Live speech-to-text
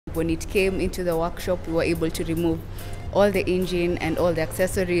When it came into the workshop, we were able to remove all the engine and all the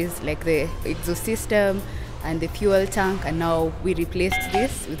accessories like the exhaust system and the fuel tank, and now we replaced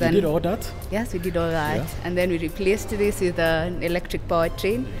this with You did all that? Yes, we did all that. Yeah. And then we replaced this with an electric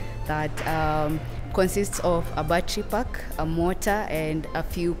powertrain that consists of a battery pack, a motor, and a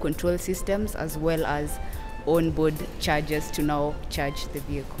few control systems, as well as onboard chargers to now charge the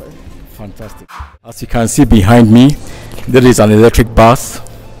vehicle. Fantastic. As you can see behind me, there is an electric bus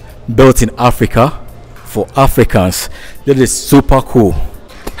built in Africa for Africans. That is super cool.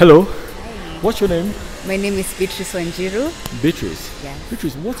 Hello. Hi. What's your name? My name is Beatrice Wanjiru. Beatrice. Yeah.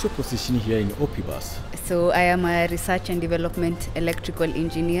 Beatrice, what's your position here in Opibus? So I am a research and development electrical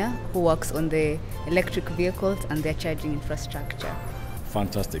engineer who works on the electric vehicles and their charging infrastructure.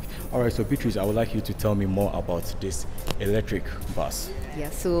 Fantastic. All right, so Beatrice, I would like you to tell me more about this electric bus.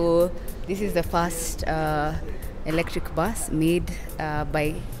 Yeah, so this is the first electric bus made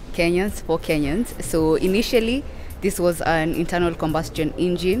by Kenyans for Kenyans. So initially, this was an internal combustion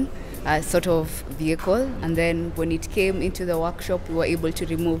engine sort of vehicle, and then when it came into the workshop, we were able to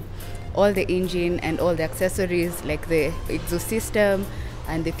remove all the engine and all the accessories like the exhaust system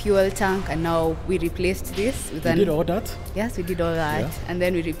and the fuel tank, and now we replaced this with You did all that? Yes, we did all that. Yeah. And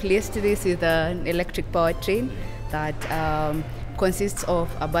then we replaced this with an electric powertrain that consists of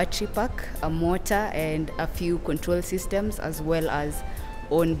a battery pack, a motor, and a few control systems, as well as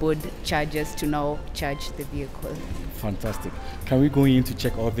onboard chargers to now charge the vehicle. Fantastic. Can we go in to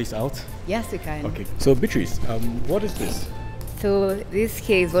check all this out? Yes, we can. Okay. So Beatrice, what is this? So this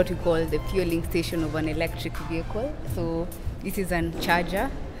here is what we call the fueling station of an electric vehicle. So this is an charger.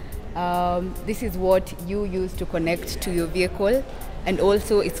 This is what you use to connect to your vehicle, and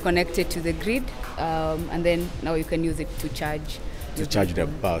also it's connected to the grid, and then now you can use it to charge. To charge the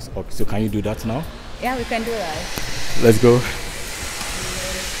bus. Okay. So can you do that now? Yeah, we can do that. Let's go.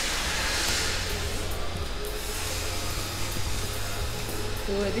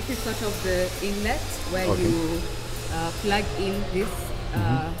 So this is sort of the inlet where Okay. you plug in this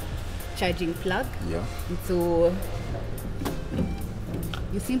charging plug. Yeah. And so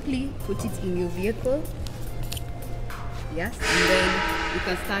you simply put it in your vehicle. Yes, and then you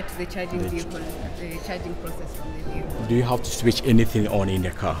can start the charging the charging process from the vehicle. Do you have to switch anything on in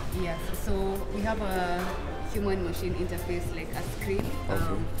the car? Yes, so we have a human machine interface, like a screen,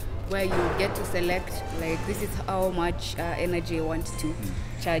 where you get to select, like, this is how much energy I want to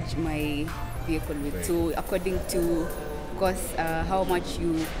charge my vehicle with. Right. So according to, of course, how much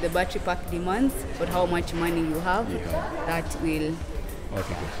the battery pack demands, or how much money you have, that will.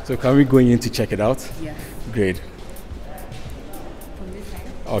 Okay. So can we go in to check it out? Yes. Great. From this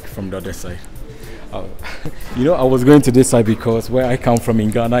side. Okay, from the other side. You know, I was going to this side because where I come from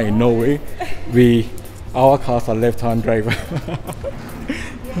in Ghana, in Norway, our cars are left-hand driver.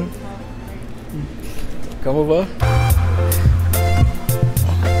 Come over.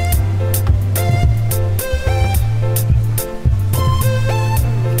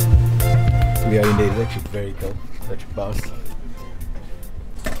 We are in the electric vehicle, electric bus.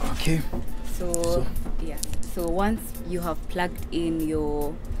 Okay. So so once you have plugged in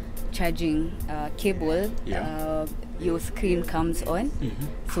your charging cable, your screen comes on.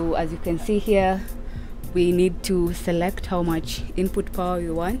 So as you can see here, we need to select how much input power we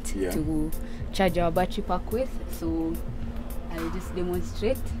want to charge our battery pack with. So I'll just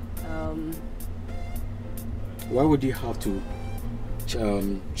demonstrate. Why would you have to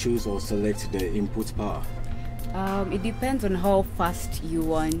choose or select the input power? It depends on how fast you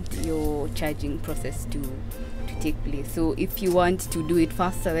want your charging process to take place. So if you want to do it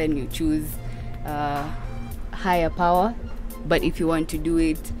faster, then you choose higher power. But if you want to do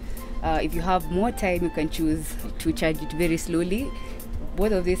it, if you have more time, you can choose to charge it very slowly.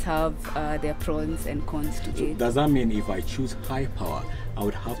 Both of these have their pros and cons to it. Does that mean if I choose high power, I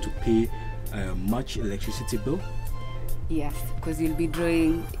would have to pay much electricity bill? Yes, because you'll be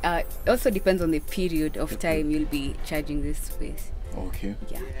drawing. It also depends on the period of time you'll be charging this space. Okay.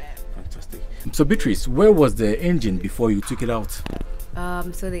 Yeah. Fantastic. So Beatrice, where was the engine before you took it out?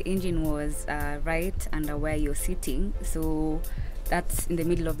 So the engine was right under where you're sitting. So that's in the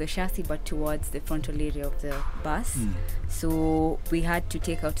middle of the chassis, but towards the frontal area of the bus. So we had to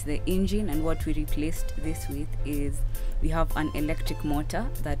take out the engine, and what we replaced this with is we have an electric motor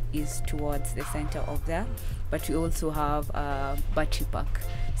that is towards the center of there, but we also have a battery pack.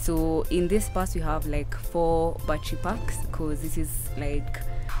 So in this bus we have like 4 battery packs, because this is like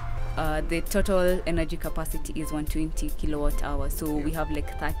the total energy capacity is 120 kilowatt hours. So we have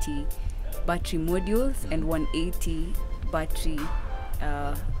like 30 battery modules and 180 battery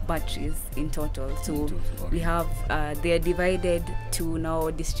batteries in total. So Okay. we have they are divided to now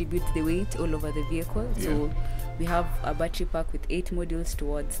distribute the weight all over the vehicle. So we have a battery pack with 8 modules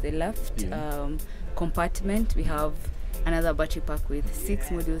towards the left compartment. We have another battery pack with 6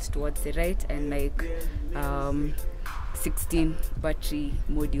 modules towards the right, and like 16 battery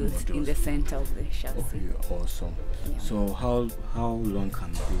modules in the center of the chassis. Okay, awesome. Yeah. So how long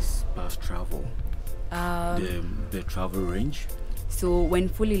can this bus travel? The travel range? So when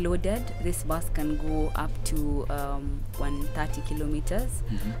fully loaded, this bus can go up to 130 kilometers,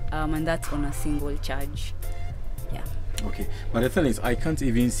 and that's on a single charge. Yeah. Okay, but the thing is, I can't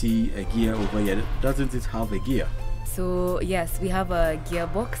even see a gear over here. Doesn't it have a gear? So yes, we have a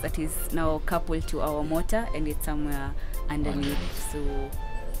gearbox that is now coupled to our motor, and it's somewhere underneath. So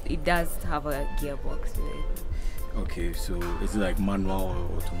it does have a gearbox with it. Okay, so is it like manual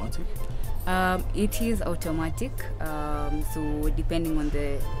or automatic? It is automatic. So depending on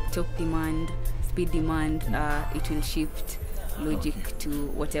the torque demand, speed demand, it will shift logic to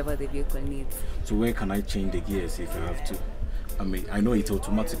whatever the vehicle needs. So where can I change the gears if I have to? I mean, I know it's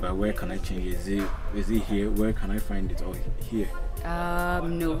automatic, but where can I change it? Is it here? Where can I find it? Oh, here.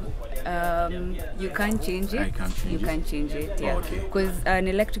 No. You can't change it. I can't change it? You can't change it, yeah. Because an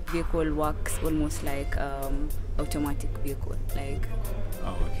electric vehicle works almost like automatic vehicle. Like.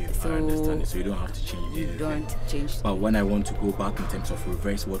 Oh, okay. So I understand it. So you don't have to change it. You don't change it. But when I want to go back in terms of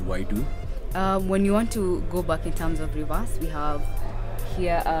reverse, what do I do? When you want to go back in terms of reverse, we have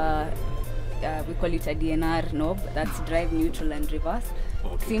here we call it a DNR knob. That's drive, neutral, and reverse.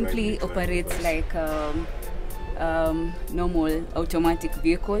 Okay, Simply operates like normal automatic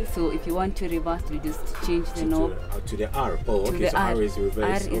vehicle. So if you want to reverse, you just change the knob to the R. Oh, okay. So R is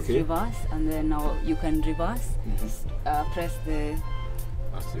reverse. R is reverse, and then now you can reverse. Press the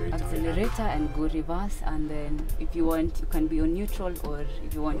accelerator and go reverse, and then if you want, you can be on neutral, or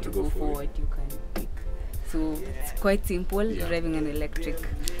if you want to go forward, you can pick. So it's quite simple driving an electric.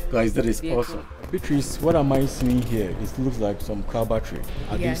 Guys, that is vehicle. awesome. Beatrice, what am I seeing here? It looks like some car battery.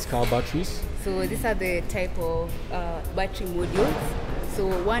 Are these car batteries? So these are the type of battery modules. So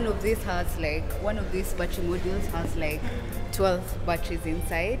one of these battery modules has like 12 batteries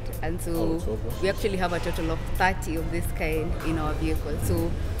inside, and so we actually have a total of 30 of this kind in our vehicle. So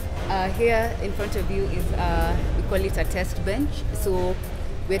here in front of you is we call it a test bench. So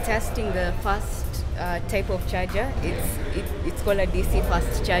we're testing the first type of charger. It's called a DC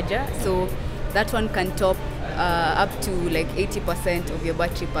fast charger. So that one can top up to like 80% of your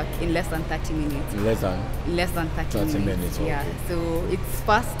battery pack in less than 30 minutes. Less than 30 minutes. Yeah. Okay. So it's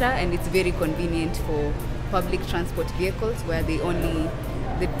faster and it's very convenient for public transport vehicles where they're always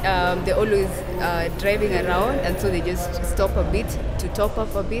driving around, and so they just stop a bit to top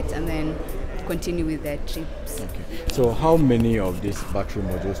up a bit and then continue with their trips. Okay. So how many of these battery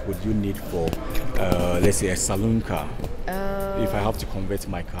modules would you need for, let's say, a saloon car? If I have to convert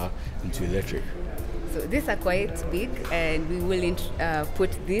my car into electric? So these are quite big, and we will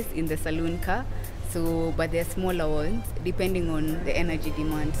put this in the saloon car. So, but they're smaller ones depending on the energy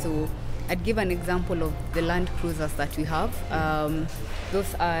demand. So I'd give an example of the Land Cruisers that we have.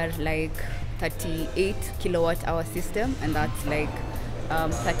 Those are like 38 kilowatt hour system, and that's like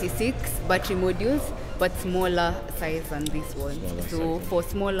 36 battery modules, but smaller size than this one. So for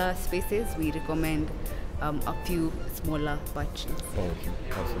smaller spaces, we recommend a few smaller batteries. Oh, okay.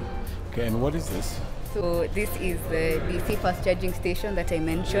 Awesome. Okay, and what is this? So this is the DC fast charging station that I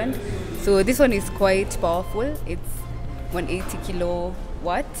mentioned. So this one is quite powerful. It's 180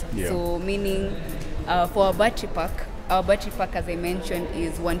 kilowatt. Yeah. So meaning for our battery pack, as I mentioned,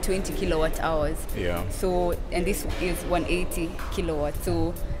 is 120 kilowatt hours. Yeah. So, and this is 180 kilowatt.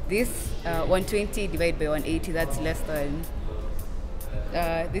 So this 120 divided by 180, that's less than.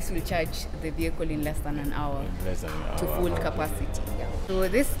 This will charge the vehicle in less than an hour. Less than an hour. To full capacity. Yeah. So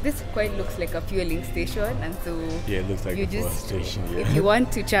this quite looks like a fueling station, and so it looks like a fueling station. Yeah. If you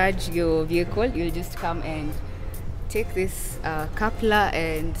want to charge your vehicle, you'll just come and take this coupler,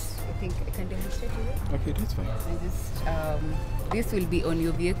 and I think I can demonstrate it. Okay, that's fine. And just this will be on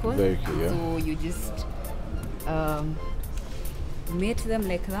your vehicle. Very clear. So you just mate them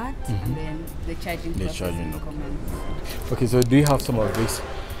like that, and then the charging process will commence. Okay, so do you have some of this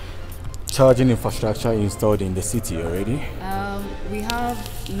charging infrastructure installed in the city already? We have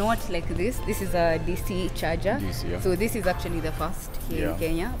not like this. This is a DC charger. DC, yeah. So this is actually the first here in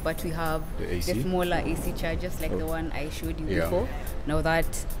Kenya, but we have the smaller AC chargers like the one I showed you before. Now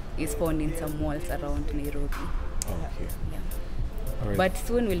that is found in some malls around Nairobi. Okay. Yeah. Right. But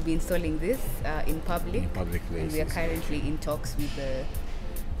soon we'll be installing this in public. In public places. And we are currently in talks with the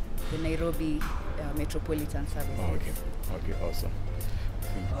Nairobi Metropolitan Services. Oh, okay. Okay, awesome.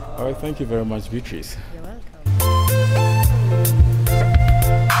 All right, thank you very much, Beatrice. You're welcome.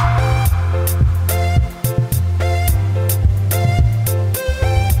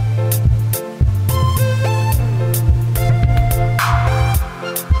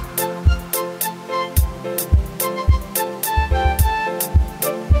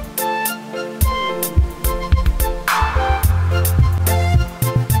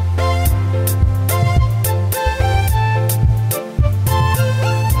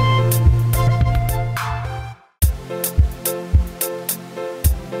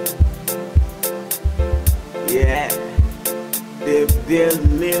 Yeah, they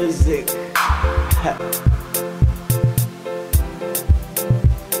build music.